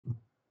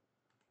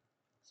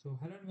So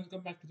hello and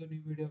welcome back to the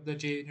new video of the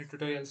JUnit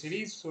tutorial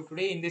series. So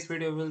today in this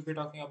video we'll be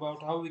talking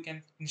about how we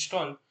can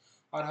install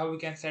or how we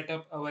can set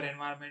up our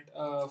environment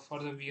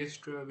for the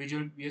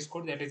Visual VS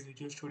Code, that is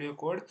Visual Studio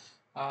Code.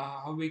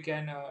 How we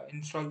can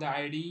install the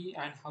IDE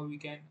and how we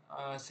can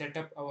set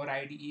up our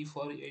IDE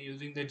for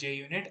using the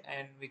JUnit,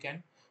 and we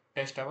can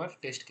test our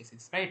test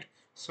cases, right?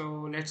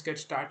 So let's get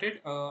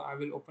started. I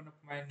will open up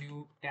my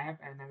new tab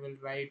and I will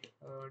write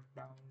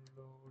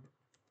download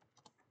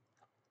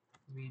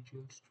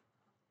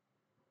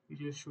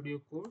Visual Studio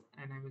Code,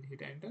 and I will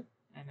hit enter.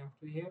 And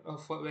after here,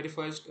 for very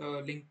first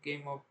link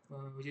came up,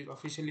 which is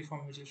officially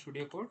from Visual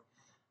Studio Code.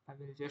 I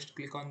will just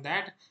click on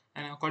that,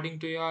 and according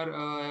to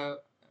your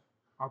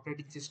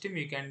operating system,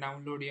 you can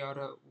download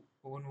your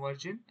own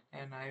version.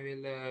 And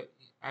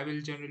I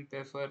will generally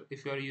prefer,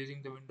 if you are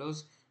using the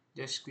Windows,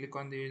 just click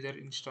on the user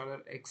installer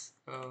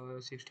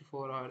x64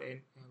 or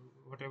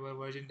whatever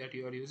version that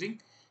you are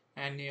using,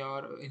 and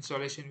your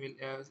installation will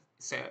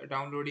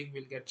downloading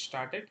will get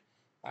started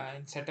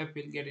and setup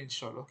will get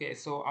installed. Okay,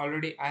 so I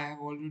have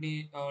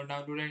already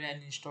downloaded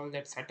and installed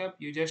that setup.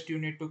 You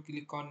need to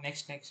click on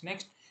next,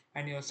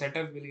 and your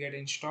setup will get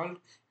installed,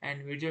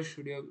 and Visual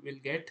Studio will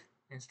get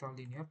installed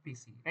in your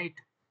PC, right?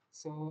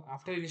 So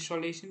after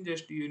installation,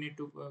 just you need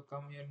to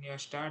come in your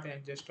start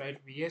and just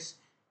write VS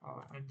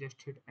and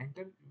just hit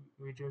enter.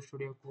 Visual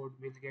Studio Code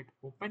will get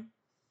open.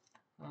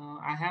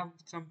 I have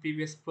some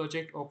previous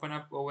project open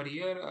up over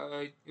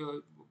here,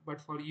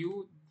 but for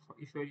you,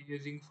 if you're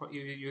using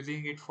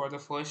it for the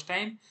first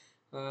time,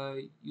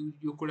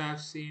 you could have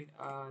seen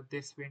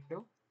this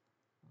window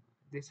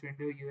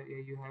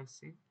you have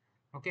seen.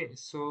 Okay,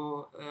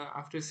 so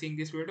after seeing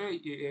this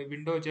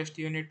window, just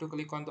you need to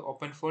click on the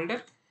open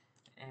folder,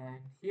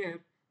 and here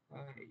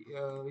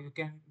you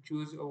can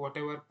choose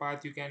whatever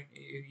path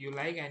you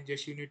like, and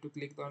just you need to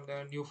click on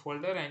the new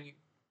folder, and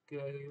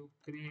you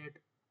create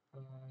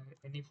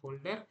any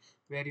folder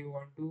where you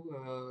want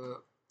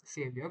to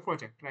save your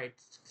project, right?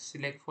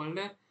 Select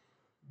folder,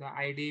 the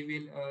ID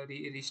will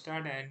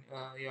restart, and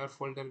your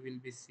folder will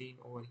be seen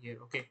over here.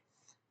 Okay,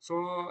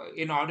 so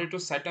in order to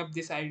set up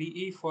this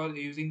IDE for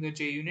using the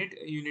JUnit,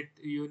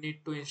 you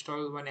need to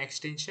install one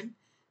extension.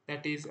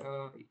 That is,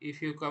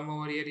 if you come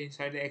over here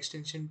inside the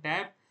extension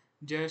tab,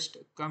 just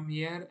come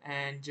here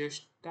and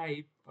just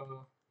type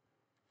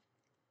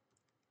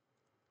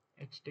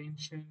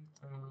extension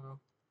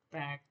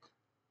pack,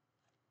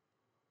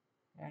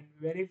 and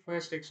very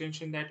first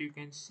extension that you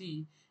can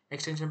see,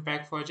 extension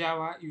pack for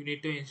Java, you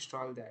need to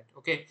install that.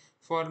 Okay,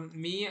 for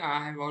me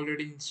I have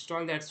already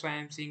installed, that's why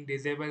I'm seeing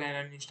disable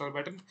and uninstall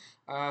button.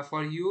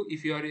 For you,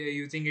 if you are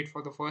using it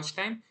for the first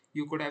time,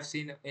 you could have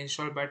seen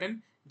install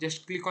button.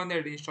 Just click on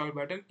that install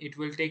button. It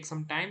will take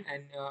some time,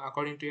 and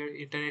according to your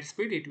internet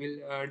speed, it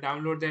will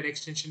download that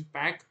extension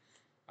pack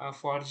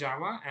for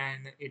Java,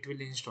 and it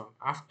will install.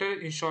 After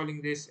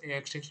installing this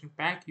extension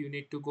pack, you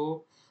need to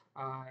go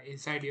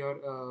inside your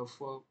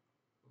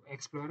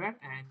Explorer,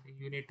 and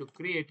you need to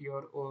create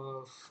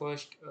your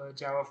first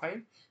Java file.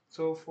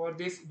 So for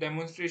this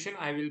demonstration,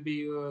 I will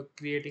be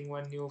creating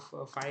one new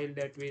file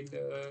that will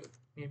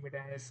name it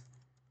as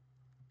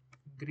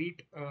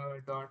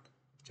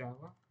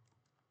greet.java.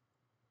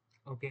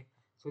 Okay,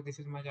 so this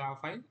is my Java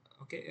file.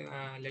 Okay,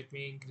 let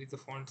me increase the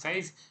font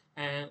size,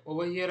 and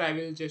over here I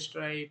will just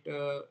write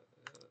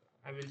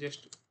I will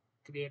just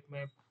create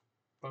my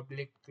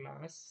public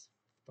class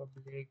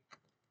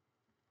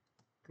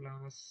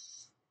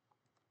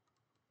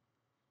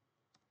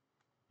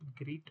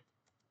greet.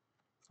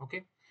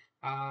 Okay,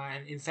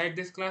 and inside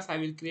this class I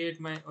will create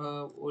my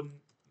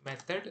own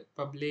method,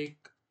 public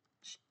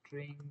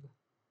string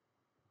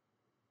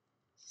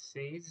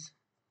says,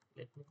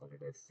 let me call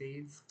it as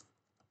says,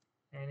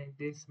 and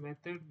this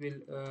method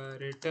will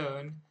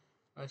return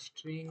a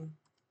string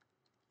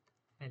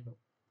hello.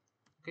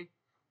 Okay,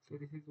 so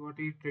this is what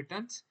it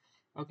returns.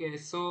 Okay,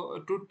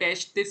 so to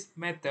test this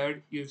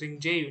method using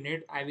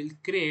JUnit, I will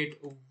create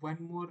one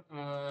more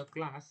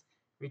class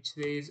which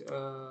says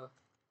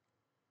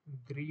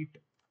greet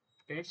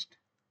test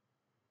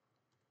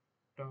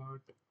dot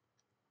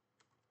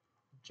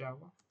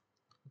java.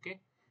 Okay,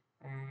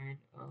 and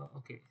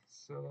okay,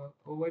 so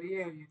over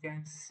here you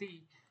can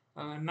see,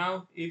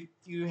 now if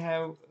you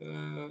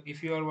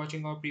are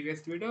watching our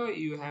previous video,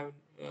 you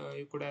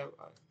could have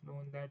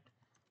known that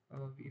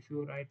if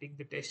you're writing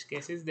the test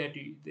cases, then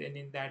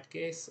in that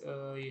case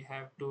you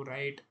have to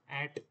write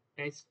at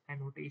test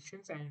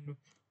annotations, and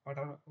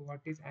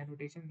what is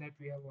annotation, that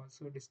we have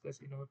also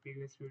discussed in our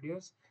previous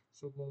videos,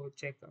 so go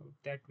check out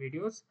that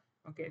videos.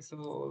 Okay,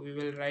 so we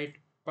will write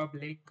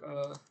public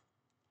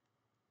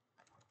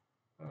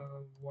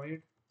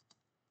void,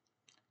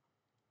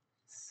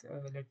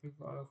 let me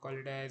call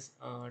it as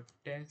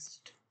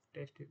test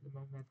is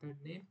my method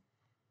name,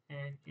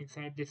 and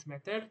inside this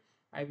method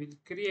I will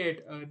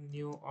create a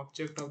new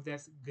object of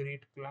this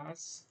greet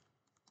class,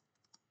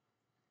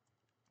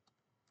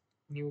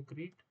 new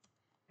greet,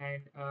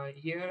 and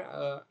here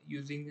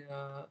using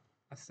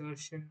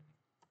assertion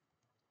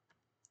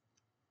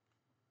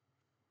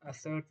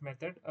assert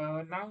method,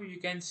 now you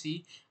can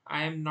see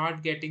I am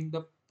not getting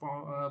the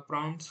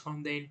prompts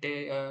from the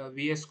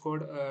VS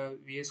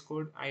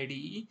Code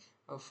IDE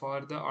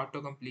for the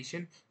auto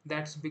completion.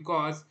 That's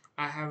because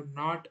I have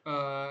not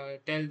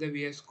tell the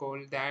VS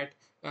Code that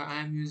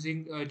I am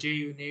using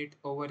JUnit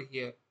over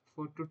here.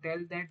 For to tell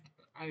that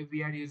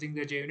we are using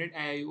the JUnit,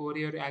 over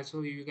here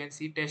also you can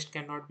see test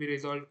cannot be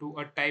resolved to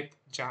a type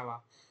Java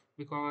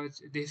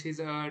because this is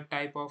a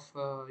type of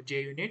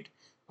JUnit.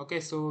 Okay,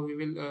 so we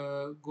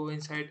will go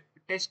inside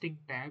testing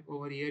tab.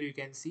 Over here you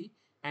can see,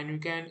 and you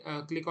can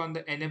click on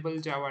the enable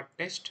Java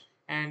test,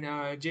 and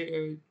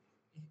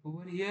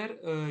over here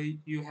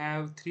you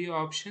have three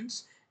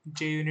options: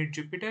 JUnit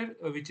Jupyter,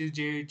 which is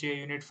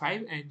JUnit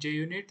 5, and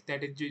JUnit,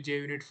 that is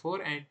JUnit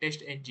 4, and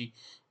test ng.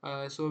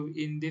 So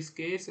in this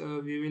case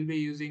we will be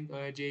using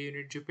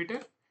JUnit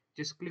Jupyter.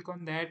 Just click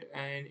on that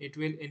and it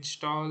will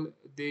install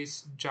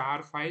these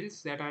jar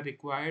files that are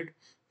required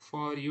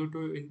for you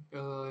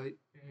to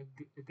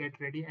get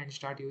ready and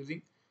start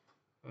using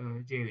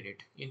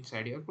JUnit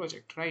inside your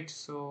project, right?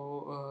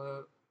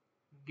 So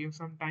give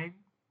some time,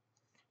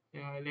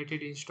 let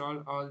it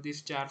install all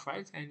these jar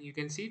files, and you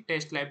can see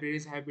test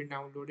libraries have been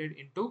downloaded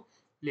into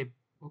lib.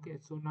 Okay,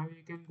 so now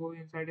you can go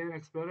inside your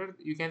explorer.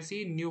 You can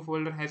see new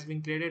folder has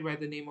been created by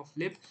the name of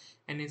lib,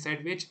 and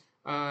inside which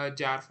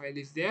jar file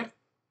is there.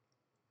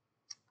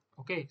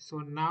 Okay, so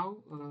now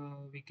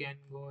we can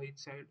go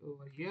inside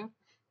over here,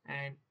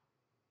 and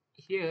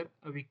here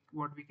we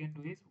what we can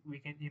do is we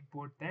can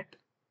import that.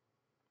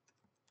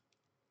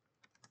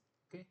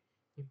 Okay,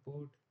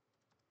 import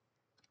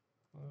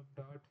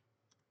dot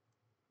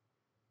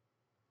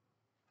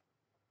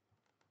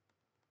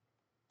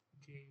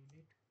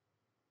junit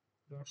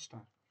dot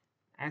star.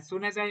 As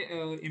soon as I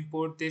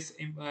import this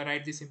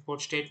write this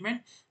import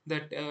statement,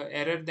 that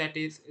error that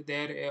is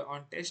there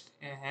on test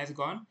has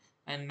gone,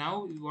 and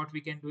now what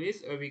we can do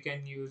is we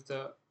can use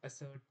the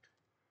assert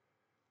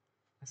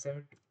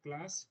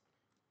class,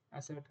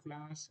 assert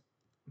class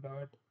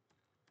dot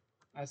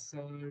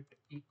assert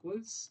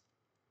equals.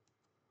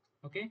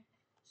 Okay,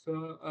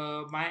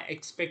 so my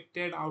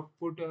expected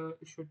output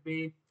should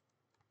be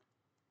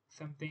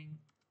something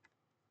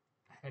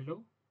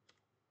hello,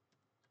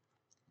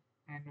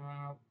 and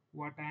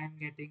what I am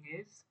getting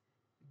is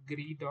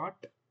gree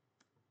dot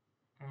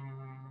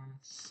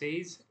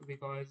says,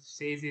 because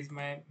says is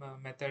my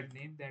method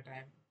name that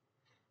I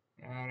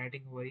am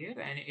writing over here,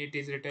 and it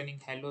is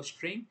returning hello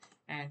string,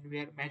 and we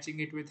are matching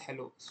it with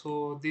hello.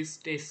 So this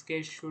test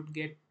case should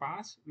get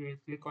passed. We will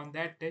click on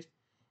that test,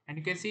 and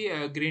you can see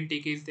a green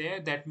tick is there.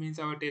 That means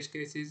our test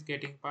case is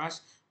getting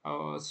passed.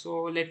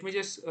 So let me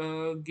just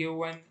give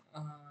one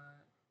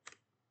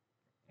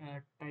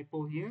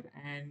typo here,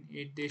 and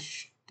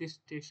this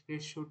test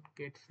case should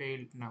get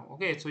failed now.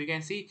 Okay, so you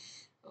can see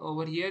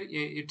over here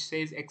it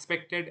says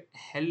expected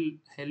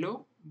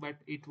hello, but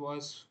it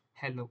was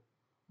hello.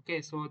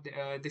 Okay, so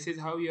this is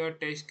how your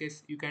test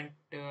case, you can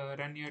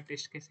run your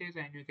test cases,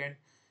 and you can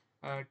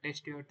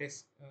test your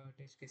test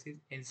cases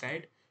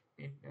inside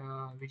in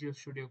Visual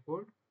Studio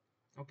Code.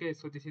 Okay,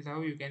 so this is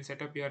how you can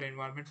set up your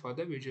environment for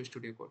the Visual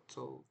Studio Code.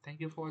 So thank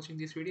you for watching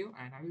this video,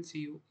 and I will see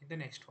you in the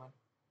next one.